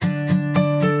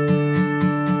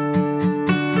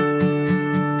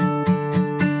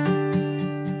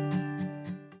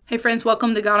friends,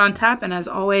 welcome to God on Tap. And as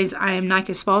always, I am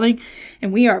Nika Spalding,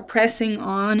 and we are pressing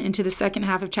on into the second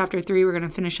half of chapter 3. We're going to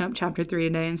finish up chapter 3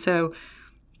 today. And so,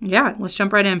 let's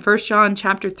jump right in. 1 John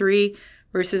chapter 3,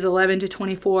 verses 11 to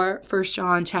 24. 1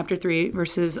 John chapter 3,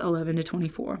 verses 11 to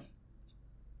 24.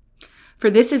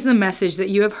 For this is the message that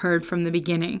you have heard from the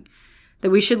beginning, that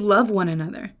we should love one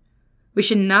another. We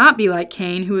should not be like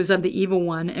Cain, who was of the evil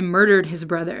one and murdered his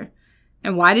brother.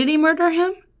 And why did he murder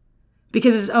him?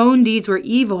 Because his own deeds were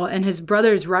evil and his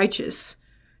brother's righteous.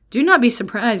 Do not be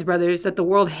surprised, brothers, that the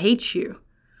world hates you.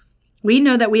 We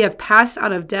know that we have passed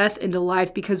out of death into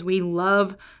life because we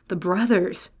love the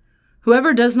brothers.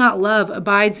 Whoever does not love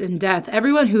abides in death.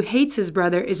 Everyone who hates his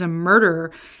brother is a murderer,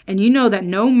 and you know that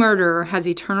no murderer has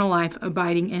eternal life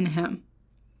abiding in him.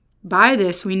 By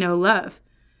this we know love,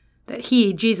 that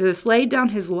he, Jesus, laid down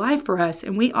his life for us,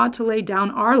 and we ought to lay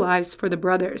down our lives for the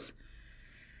brothers.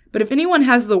 But if anyone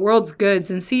has the world's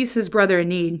goods and sees his brother in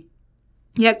need,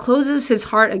 yet closes his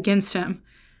heart against him,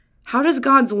 how does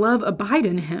God's love abide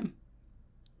in him?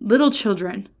 Little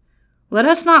children, let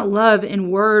us not love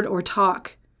in word or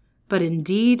talk, but in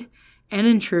deed and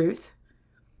in truth.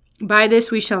 By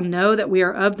this we shall know that we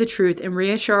are of the truth and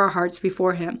reassure our hearts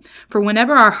before him. For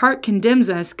whenever our heart condemns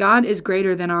us, God is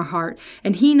greater than our heart,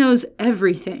 and he knows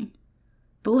everything.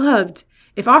 Beloved,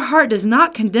 if our heart does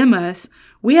not condemn us,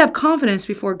 we have confidence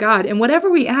before God, and whatever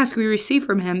we ask, we receive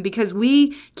from him, because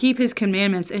we keep his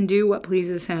commandments and do what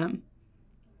pleases him.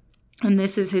 And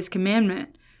this is his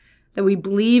commandment, that we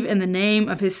believe in the name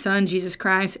of his Son, Jesus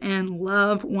Christ, and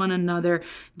love one another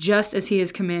just as he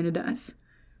has commanded us.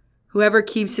 Whoever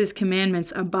keeps his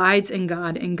commandments abides in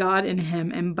God, and God in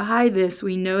him. And by this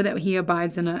we know that he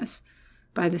abides in us,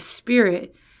 by the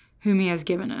Spirit whom he has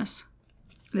given us.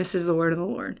 This is the word of the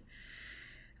Lord.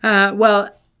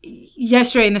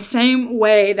 Yesterday, in the same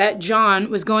way that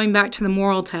John was going back to the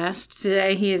moral test,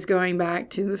 today he is going back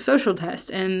to the social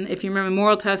test. And if you remember, the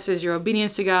moral test is your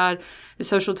obedience to God, the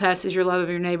social test is your love of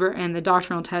your neighbor, and the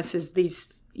doctrinal test is these,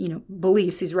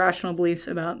 beliefs, these rational beliefs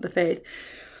about the faith.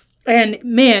 And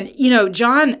man,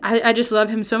 John, I just love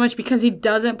him so much because he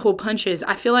doesn't pull punches.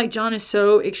 I feel like John is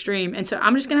so extreme. And so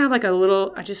I'm just going to have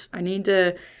I need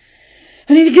to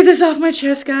get this off my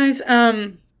chest, guys.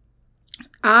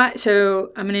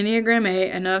 So I'm an Enneagram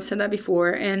 8. I know I've said that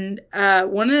before. And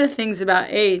one of the things about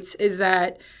 8s is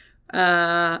that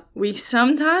we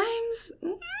sometimes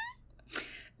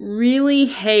really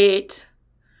hate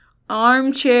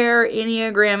armchair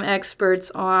Enneagram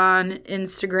experts on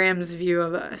Instagram's view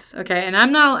of us. Okay. And I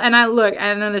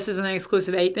know this isn't an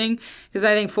exclusive 8 thing, because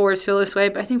I think 4s feel this way,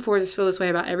 but I think 4s feel this way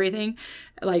about everything.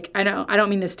 Like, I don't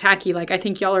mean this tacky. Like, I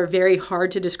think y'all are very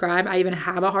hard to describe. I even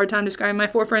have a hard time describing my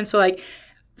 4 friends. So, like,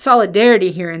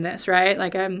 solidarity here in this, right?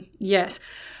 Like, yes.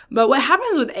 But what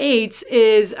happens with 8s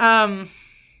is,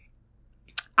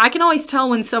 I can always tell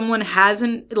when someone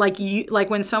hasn't,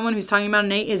 when someone who's talking about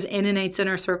an 8 is in an 8's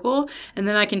inner circle, and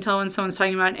then I can tell when someone's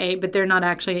talking about an 8, but they're not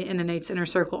actually in an 8's inner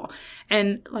circle.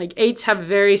 And, 8s have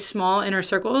very small inner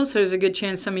circles, so there's a good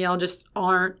chance some of y'all just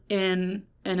aren't in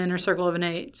an inner circle of an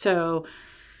 8. So,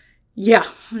 yeah,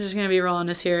 I'm just going to be real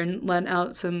honest here and let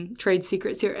out some trade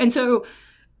secrets here. And so,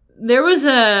 there was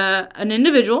an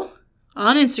individual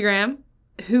on Instagram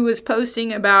who was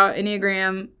posting about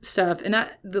Enneagram stuff, and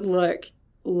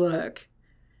look,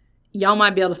 y'all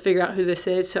might be able to figure out who this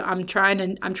is. So I'm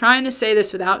trying to say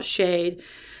this without shade,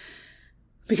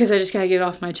 because I just gotta get it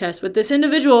off my chest. But this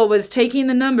individual was taking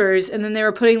the numbers, and then they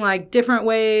were putting different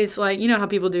ways, how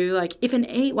people do. If an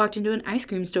 8 walked into an ice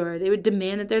cream store, they would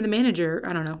demand that they're the manager.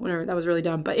 I don't know, whatever. That was really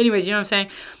dumb. But anyways, you know what I'm saying?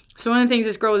 So one of the things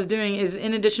this girl was doing is,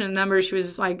 in addition to the numbers, she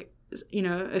was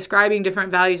ascribing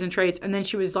different values and traits, and then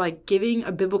she was giving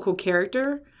a biblical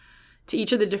character to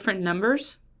each of the different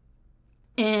numbers.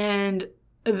 And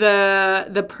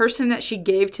the person that she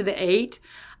gave to the 8,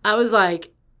 I was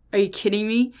like, are you kidding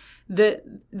me?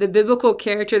 The biblical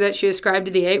character that she ascribed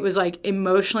to the 8 was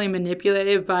emotionally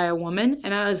manipulated by a woman.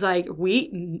 And I was like,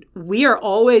 we are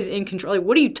always in control.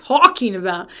 What are you talking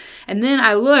about? And then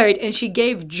I looked, and she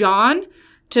gave John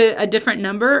to a different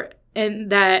number, and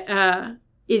that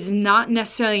is not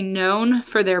necessarily known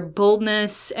for their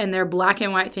boldness and their black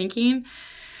and white thinking.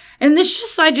 And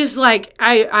this I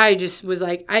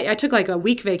took a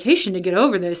week vacation to get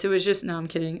over this. It was just, no, I'm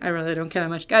kidding. I really don't care that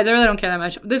much. Guys, I really don't care that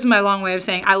much. This is my long way of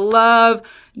saying I love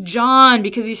John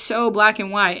because he's so black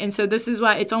and white. And so this is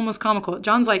why it's almost comical.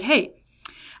 John's like, hey,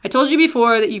 I told you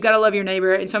before that you've got to love your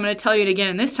neighbor, and so I'm going to tell you it again.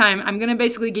 And this time, I'm going to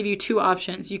basically give you 2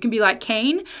 options. You can be like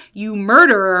Cain, you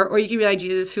murderer, or you can be like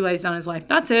Jesus, who lays down his life.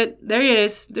 That's it. There it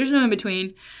is. There's no in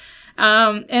between.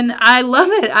 And I love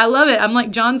it. I love it. I'm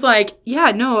like, John's like,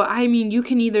 yeah, no, I mean, you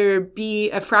can either be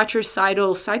a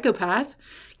fratricidal psychopath,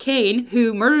 Cain,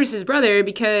 who murders his brother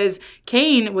because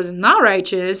Cain was not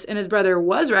righteous and his brother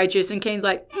was righteous. And Cain's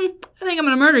like, I think I'm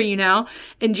going to murder you now.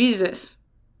 And Jesus,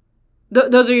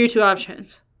 those are your two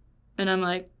options. And I'm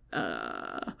like,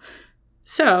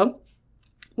 So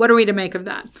what are we to make of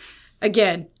that?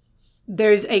 Again,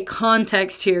 there's a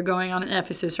context here going on in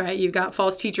Ephesus, right? You've got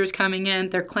false teachers coming in.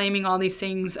 They're claiming all these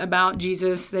things about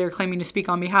Jesus. They're claiming to speak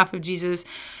on behalf of Jesus.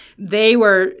 They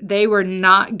were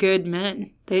not good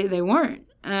men. They weren't.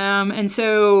 And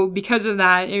so because of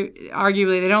that,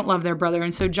 arguably, they don't love their brother.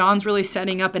 And so John's really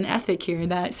setting up an ethic here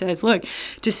that says, look,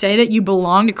 to say that you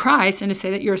belong to Christ and to say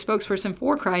that you're a spokesperson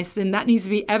for Christ, then that needs to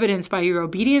be evidenced by your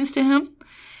obedience to him,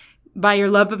 by your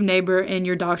love of neighbor, and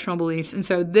your doctrinal beliefs. And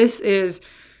so this is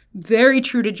very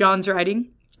true to John's writing.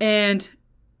 And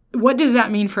what does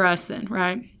that mean for us then,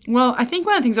 right? Well, I think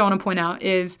one of the things I want to point out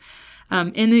is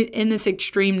in this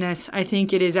extremeness, I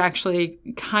think it is actually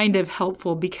kind of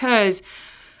helpful because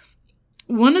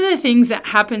one of the things that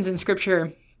happens in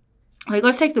Scripture, like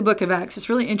let's take the book of Acts. It's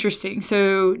really interesting.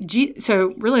 So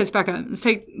really let's back up. Let's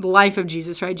take the life of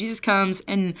Jesus, right? Jesus comes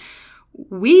and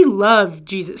we love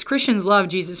Jesus. Christians love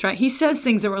Jesus, right? He says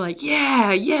things that we're like,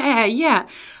 yeah, yeah, yeah.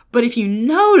 But if you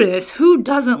notice, who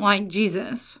doesn't like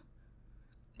Jesus?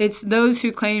 It's those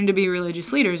who claim to be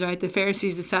religious leaders, right? The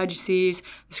Pharisees, the Sadducees,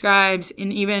 the scribes,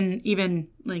 and even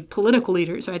like political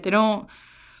leaders, right? They don't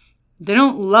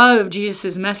love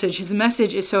Jesus' message. His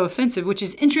message is so offensive, which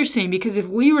is interesting because if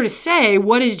we were to say,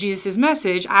 what is Jesus'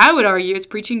 message? I would argue it's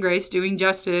preaching grace, doing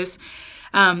justice.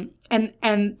 And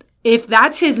if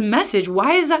that's his message,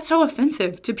 why is that so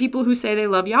offensive to people who say they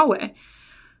love Yahweh?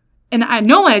 And I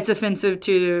know why it's offensive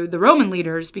to the Roman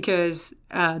leaders because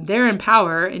they're in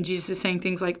power and Jesus is saying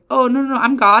things like, oh, no,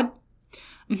 I'm God.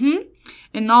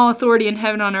 And all authority in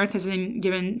heaven and on earth has been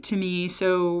given to me.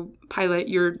 So Pilate,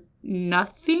 you're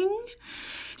nothing.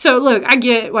 So look, I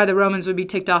get why the Romans would be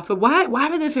ticked off, but why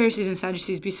would the Pharisees and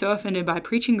Sadducees be so offended by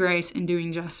preaching grace and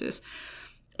doing justice?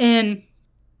 And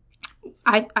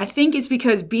I think it's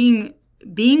because being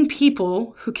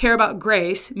people who care about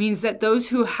grace means that those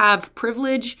who have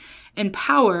privilege and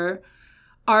power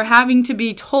are having to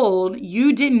be told,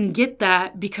 you didn't get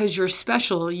that because you're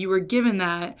special. You were given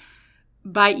that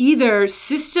by either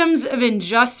systems of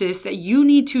injustice that you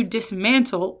need to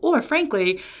dismantle, or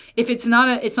frankly, if it's not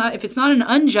an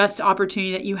unjust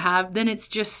opportunity that you have, then it's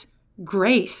just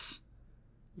grace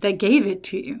that gave it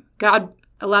to you. God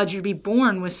allowed you to be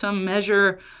born with some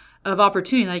measure of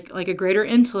opportunity, like a greater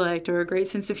intellect or a great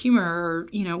sense of humor or,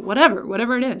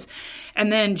 whatever it is.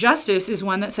 And then justice is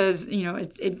one that says,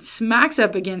 it smacks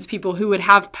up against people who would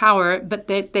have power, but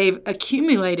that they've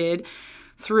accumulated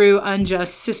through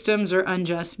unjust systems or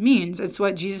unjust means. It's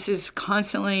what Jesus is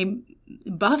constantly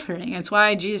buffering. It's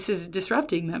why Jesus is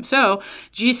disrupting them. So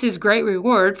Jesus' great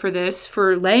reward for this,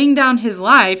 for laying down his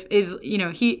life is,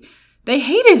 they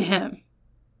hated him.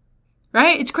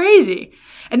 Right? It's crazy.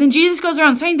 And then Jesus goes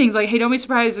around saying things like, hey, don't be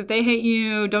surprised if they hate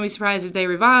you. Don't be surprised if they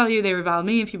revile you. They revile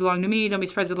me. If you belong to me, don't be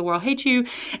surprised if the world hates you.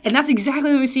 And that's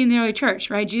exactly what we see in the early church,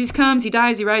 right? Jesus comes, he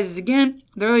dies, he rises again.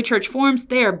 The early church forms.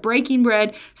 They are breaking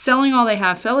bread, selling all they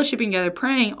have, fellowshipping together,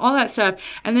 praying, all that stuff.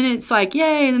 And then it's like,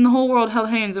 yay, and then the whole world held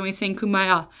hands and we sing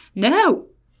Kumbaya. No.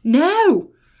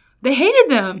 They hated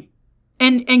them.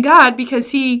 And God,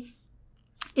 because he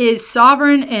is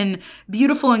sovereign and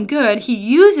beautiful and good, he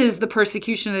uses the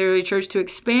persecution of the early church to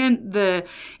expand the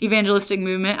evangelistic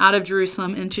movement out of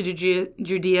Jerusalem into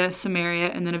Judea, Samaria,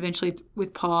 and then eventually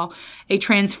with Paul, a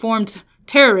transformed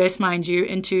terrorist, mind you,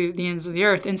 into the ends of the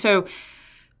earth. And so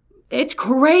it's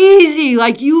crazy.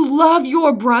 Like, you love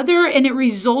your brother and it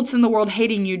results in the world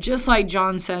hating you, just like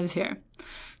John says here.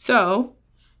 So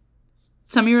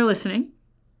some of you are listening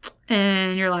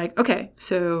and you're like, okay,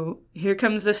 so here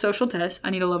comes the social test. I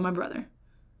need to love my brother.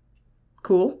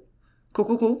 Cool. I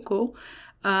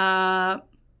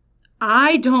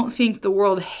don't think the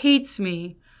world hates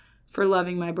me for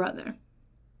loving my brother.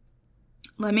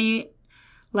 Let me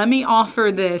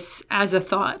offer this as a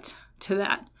thought to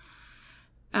that.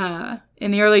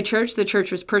 In the early church, the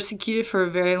church was persecuted for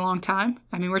a very long time.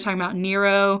 I mean, we're talking about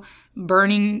Nero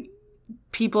burning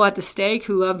people at the stake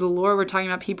who love the Lord. We're talking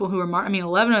about people who are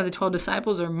 11 of the 12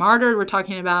 disciples are martyred. We're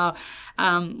talking about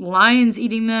lions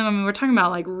eating them. I mean, we're talking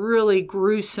about like really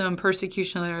gruesome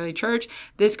persecution of the early church.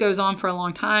 This goes on for a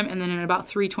long time. And then in about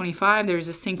 325, there's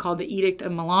this thing called the Edict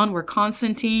of Milan, where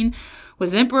Constantine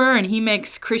was emperor and he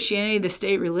makes Christianity the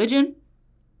state religion.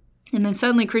 And then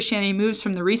suddenly Christianity moves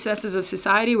from the recesses of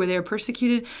society where they are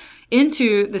persecuted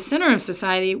into the center of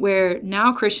society where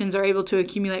now Christians are able to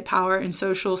accumulate power and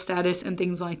social status and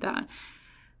things like that.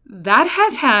 That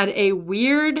has had a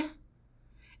weird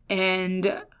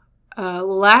and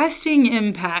lasting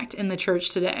impact in the church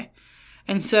today.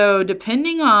 And so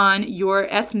depending on your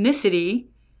ethnicity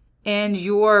and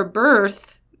your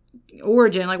birth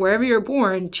origin, like wherever you're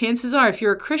born, chances are if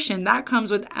you're a Christian, that comes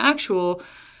with actual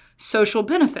social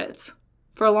benefits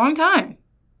for a long time.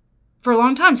 For a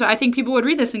long time. So I think people would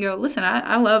read this and go, listen,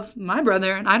 I love my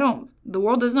brother and the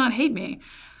world does not hate me.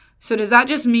 So does that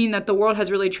just mean that the world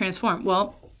has really transformed?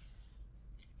 Well,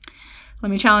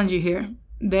 let me challenge you here.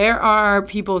 There are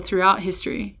people throughout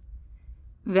history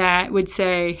that would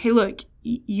say, hey, look,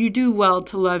 you do well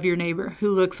to love your neighbor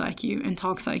who looks like you and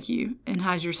talks like you and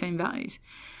has your same values.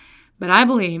 But I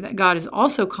believe that God is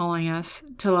also calling us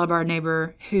to love our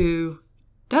neighbor who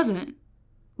doesn't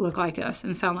look like us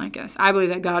and sound like us. I believe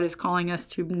that God is calling us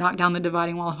to knock down the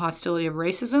dividing wall of hostility of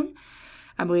racism.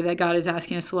 I believe that God is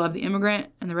asking us to love the immigrant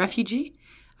and the refugee.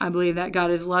 I believe that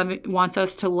God wants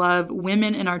us to love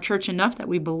women in our church enough that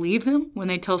we believe them when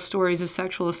they tell stories of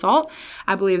sexual assault.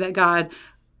 I believe that God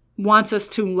wants us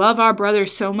to love our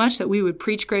brothers so much that we would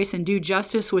preach grace and do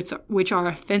justice, which are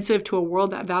offensive to a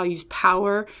world that values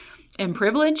power and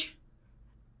privilege.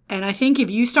 And I think if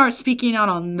you start speaking out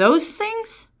on those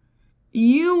things,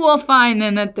 you will find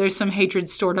then that there's some hatred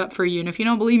stored up for you. And if you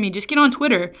don't believe me, just get on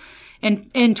Twitter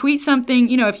and tweet something.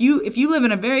 You know, if you live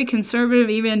in a very conservative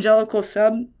evangelical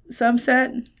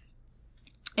subset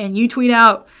and you tweet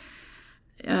out,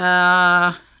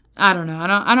 I don't know.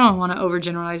 I don't want to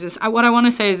overgeneralize this. What I want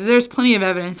to say is there's plenty of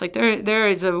evidence. Like there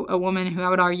is a woman who I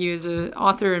would argue is an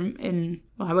author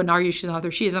well, I wouldn't argue she's an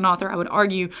author. She is an author. I would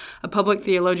argue a public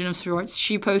theologian of sorts.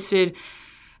 She posted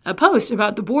a post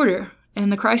about the border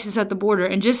and the crisis at the border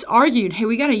and just argued, hey,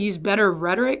 we got to use better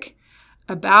rhetoric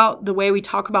about the way we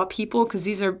talk about people because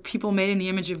these are people made in the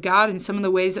image of God, and some of the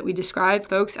ways that we describe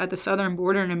folks at the southern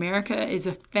border in America is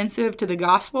offensive to the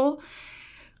gospel.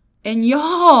 And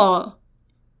y'all,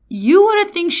 you would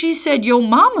have think she said, yo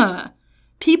mama.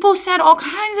 People said all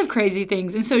kinds of crazy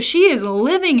things. And so she is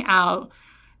living out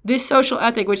this social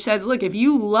ethic, which says, look, if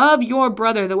you love your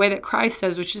brother the way that Christ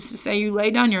does, which is to say you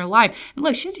lay down your life. And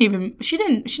look,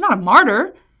 she's not a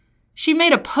martyr. She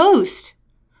made a post.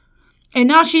 And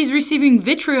now she's receiving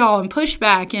vitriol and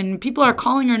pushback, and people are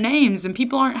calling her names, and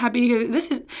people aren't happy to hear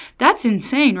that's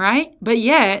insane, right? But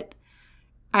yet,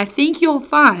 I think you'll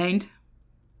find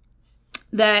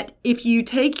that if you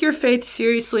take your faith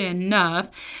seriously enough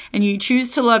and you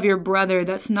choose to love your brother,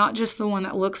 that's not just the one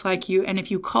that looks like you, and if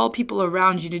you call people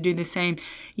around you to do the same,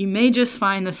 you may just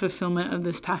find the fulfillment of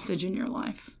this passage in your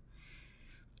life.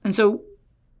 And so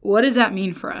what does that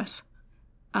mean for us?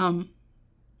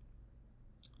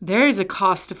 There is a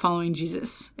cost to following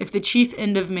Jesus. If the chief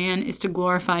end of man is to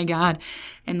glorify God,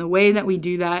 and the way that we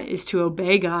do that is to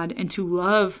obey God and to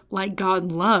love like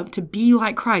God loved, to be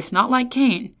like Christ, not like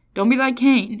Cain. Don't be like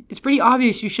Cain. It's pretty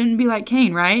obvious you shouldn't be like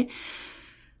Cain, right?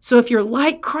 So if you're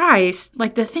like Christ,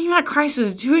 like the thing that Christ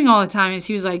was doing all the time is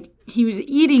he was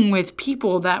eating with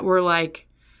people that were like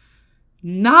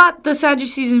not the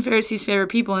Sadducees and Pharisees' favorite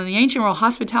people. In the ancient world,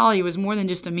 hospitality was more than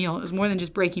just a meal. It was more than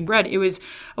just breaking bread. It was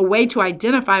a way to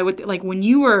identify with, like when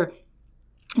you were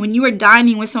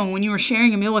dining with someone, when you were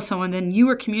sharing a meal with someone, then you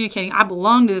were communicating, I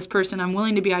belong to this person. I'm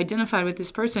willing to be identified with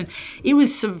this person. It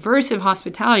was subversive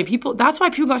hospitality. That's why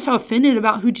people got so offended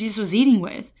about who Jesus was eating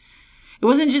with. It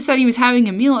wasn't just that he was having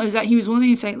a meal. It was that he was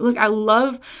willing to say, look, I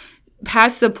love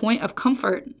past the point of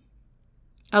comfort.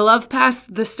 I love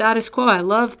past the status quo. I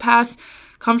love past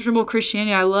comfortable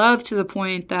Christianity. I love to the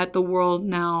point that the world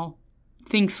now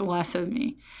thinks less of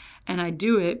me. And I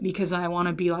do it because I want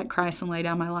to be like Christ and lay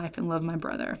down my life and love my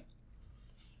brother.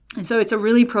 And so it's a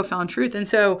really profound truth. And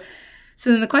so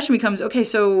then the question becomes, okay,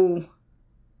 so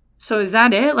is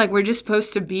that it? Like we're just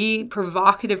supposed to be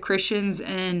provocative Christians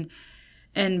and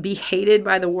be hated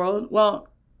by the world? Well,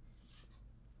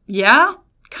 yeah,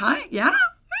 yeah.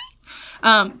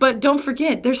 But don't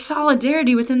forget, there's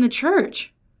solidarity within the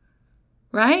church,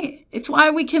 right? It's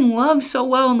why we can love so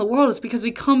well in the world. It's because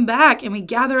we come back and we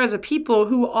gather as a people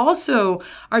who also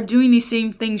are doing these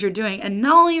same things you're doing. And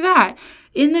not only that,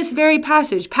 in this very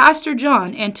passage, Pastor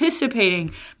John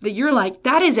anticipating that you're like,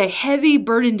 that is a heavy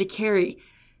burden to carry.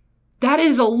 That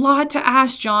is a lot to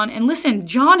ask, John. And listen,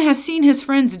 John has seen his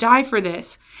friends die for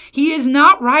this. He is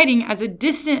not writing as a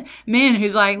distant man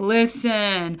who's like,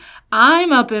 listen,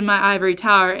 I'm up in my ivory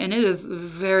tower and it is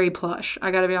very plush.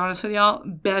 I got to be honest with y'all.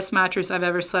 Best mattress I've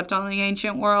ever slept on in the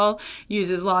ancient world.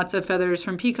 Uses lots of feathers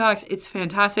from peacocks. It's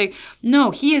fantastic.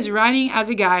 No, he is writing as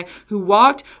a guy who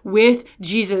walked with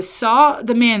Jesus, saw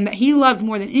the man that he loved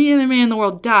more than any other man in the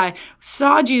world die,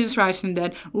 saw Jesus rise from the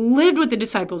dead, lived with the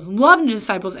disciples, loved the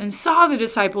disciples, and saw the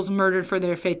disciples murdered for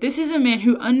their faith. This is a man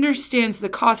who understands the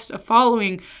cost of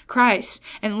following Christ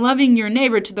and loving your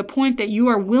neighbor to the point that you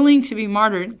are willing to be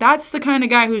martyred. That's the kind of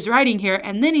guy who's writing here.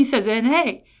 And then he says, and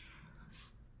hey,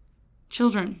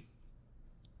 children,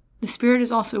 the Spirit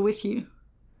is also with you.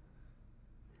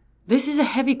 This is a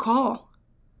heavy call.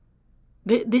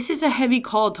 This is a heavy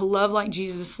call to love like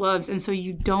Jesus loves. And so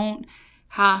you don't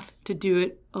have to do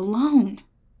it alone.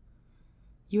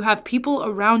 You have people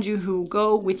around you who will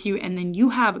go with you, and then you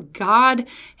have God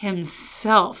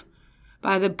himself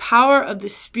by the power of the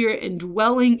Spirit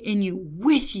indwelling in you,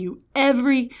 with you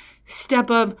every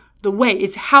step of the way.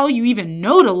 It's how you even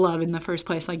know to love in the first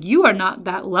place. Like, you are not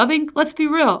that loving. Let's be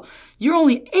real. You're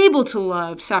only able to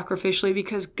love sacrificially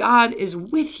because God is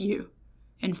with you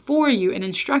and for you and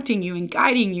instructing you and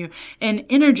guiding you and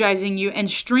energizing you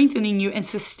and strengthening you and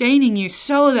sustaining you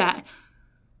so that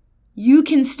you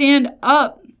can stand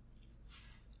up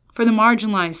for the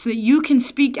marginalized, so that you can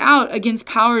speak out against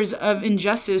powers of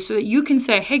injustice, so that you can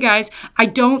say, hey guys, I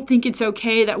don't think it's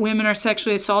okay that women are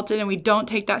sexually assaulted and we don't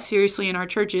take that seriously in our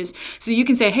churches. So you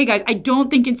can say, hey guys, I don't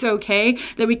think it's okay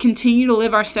that we continue to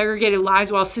live our segregated lives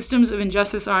while systems of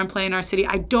injustice are in play in our city.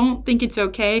 I don't think it's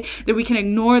okay that we can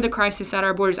ignore the crisis at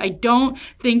our borders. I don't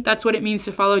think that's what it means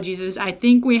to follow Jesus. I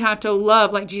think we have to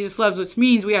love like Jesus loves, which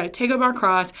means we got to take up our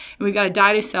cross and we got to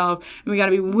die to self and we got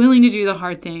to be willing to do the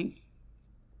hard thing.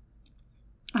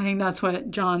 I think that's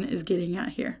what John is getting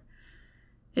at here.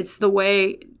 It's the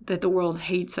way that the world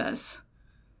hates us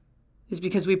is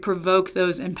because we provoke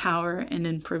those in power and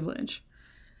in privilege.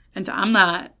 And so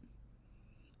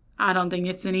I don't think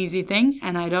it's an easy thing,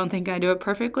 and I don't think I do it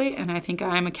perfectly, and I think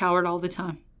I am a coward all the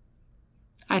time.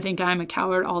 I think I'm a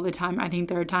coward all the time. I think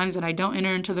there are times that I don't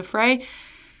enter into the fray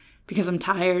because I'm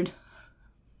tired.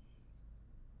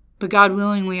 But God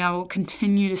willingly, I will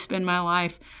continue to spend my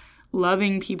life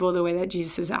loving people the way that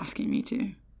Jesus is asking me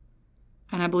to.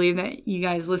 And I believe that you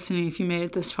guys listening, if you made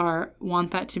it this far,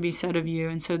 want that to be said of you.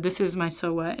 And so this is my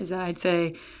so what, is that I'd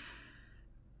say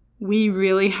we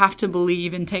really have to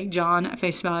believe and take John at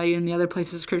face value and the other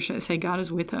places of Scripture that say God is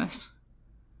with us.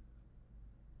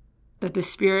 That the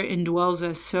Spirit indwells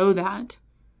us so that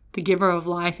the giver of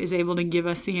life is able to give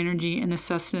us the energy and the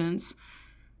sustenance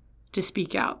to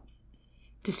speak out,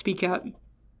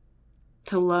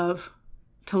 to love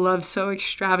so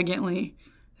extravagantly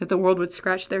that the world would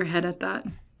scratch their head at that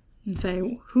and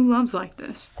say, who loves like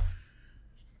this?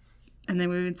 And then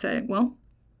we would say, well,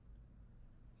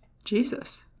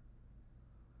 Jesus.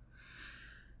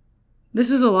 This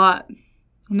is a lot.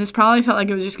 And this probably felt like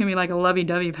it was just going to be like a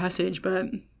lovey-dovey passage, but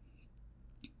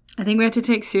I think we have to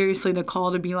take seriously the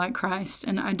call to be like Christ.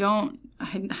 And I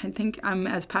think I'm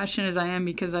as passionate as I am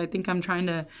because I think I'm trying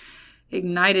to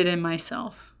ignite it in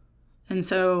myself. And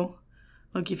so,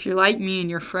 look, if you're like me and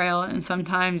you're frail and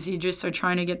sometimes you just are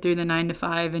trying to get through the 9 to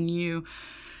 5 and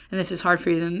this is hard for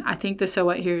you, then I think the so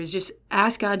what here is just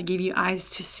ask God to give you eyes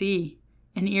to see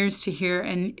and ears to hear,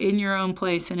 and in your own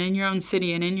place and in your own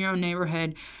city and in your own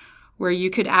neighborhood where you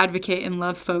could advocate and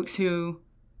love folks who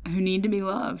need to be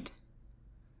loved.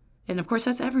 And of course,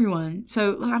 that's everyone.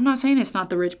 So look, I'm not saying it's not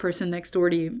the rich person next door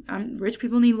to you. Rich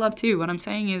people need love too. What I'm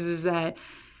saying is that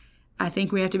I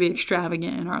think we have to be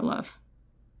extravagant in our love,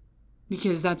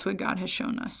 because that's what God has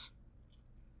shown us.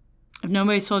 If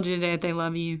nobody's told you today that they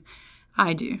love you,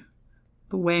 I do.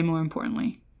 But way more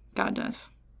importantly, God does.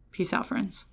 Peace out, friends.